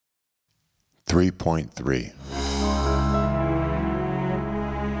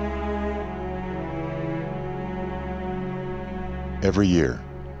3.3. Every year,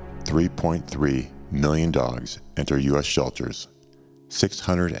 3.3 million dogs enter U.S. shelters.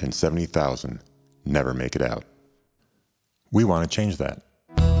 670,000 never make it out. We want to change that.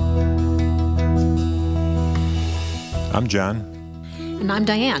 I'm John. And I'm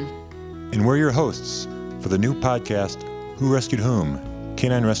Diane. And we're your hosts for the new podcast, Who Rescued Whom?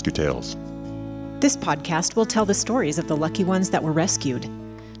 Canine Rescue Tales. This podcast will tell the stories of the lucky ones that were rescued.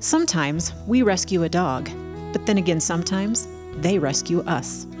 Sometimes we rescue a dog, but then again sometimes they rescue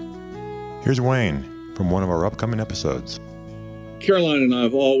us. Here's Wayne from one of our upcoming episodes. Caroline and I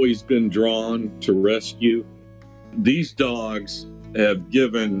have always been drawn to rescue. These dogs have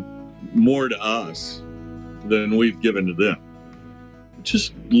given more to us than we've given to them.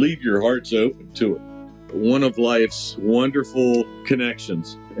 Just leave your hearts open to it. One of life's wonderful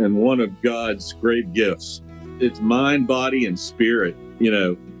connections and one of God's great gifts. It's mind, body, and spirit. You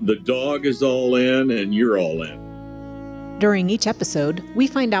know, the dog is all in and you're all in. During each episode, we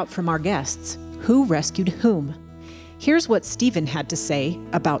find out from our guests who rescued whom. Here's what Stephen had to say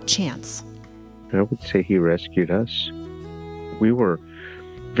about Chance. I would say he rescued us. We were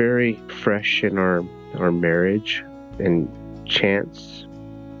very fresh in our marriage, and Chance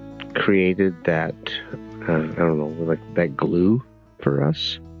created that, that glue for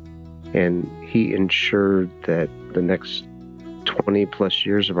us. And he ensured that the next 20 plus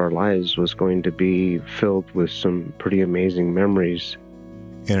years of our lives was going to be filled with some pretty amazing memories.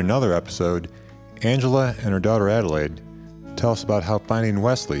 In another episode, Angela and her daughter Adelaide tell us about how finding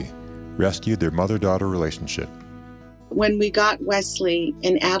Wesley rescued their mother-daughter relationship. When we got Wesley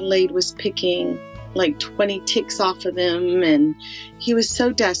and Adelaide was picking like 20 ticks off of him, and he was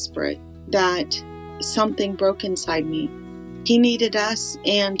so desperate that something broke inside me. He needed us,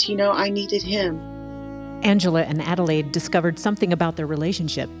 and, I needed him. Angela and Adelaide discovered something about their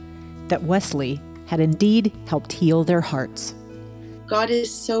relationship that Wesley had indeed helped heal their hearts. God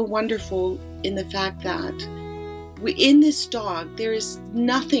is so wonderful in the fact that in this dog, there is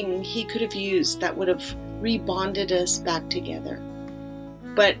nothing he could have used that would have rebonded us back together.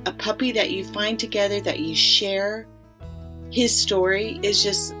 But a puppy that you find together, that you share, his story is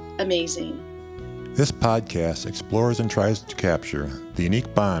just amazing. This podcast explores and tries to capture the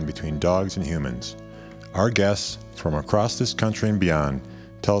unique bond between dogs and humans. Our guests from across this country and beyond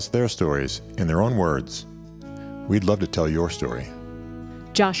tell us their stories in their own words. We'd love to tell your story.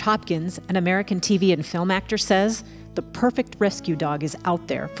 Josh Hopkins, an American TV and film actor, says the perfect rescue dog is out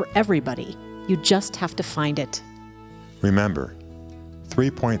there for everybody. You just have to find it. Remember,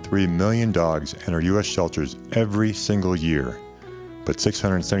 3.3 million dogs enter U.S. shelters every single year, but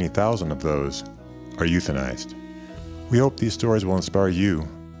 670,000 of those are euthanized. We hope these stories will inspire you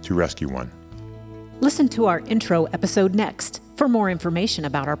to rescue one. Listen to our intro episode next for more information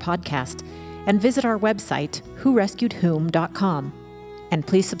about our podcast, and visit our website, whorescuedwhom.com. And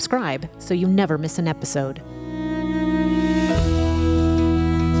please subscribe so you never miss an episode.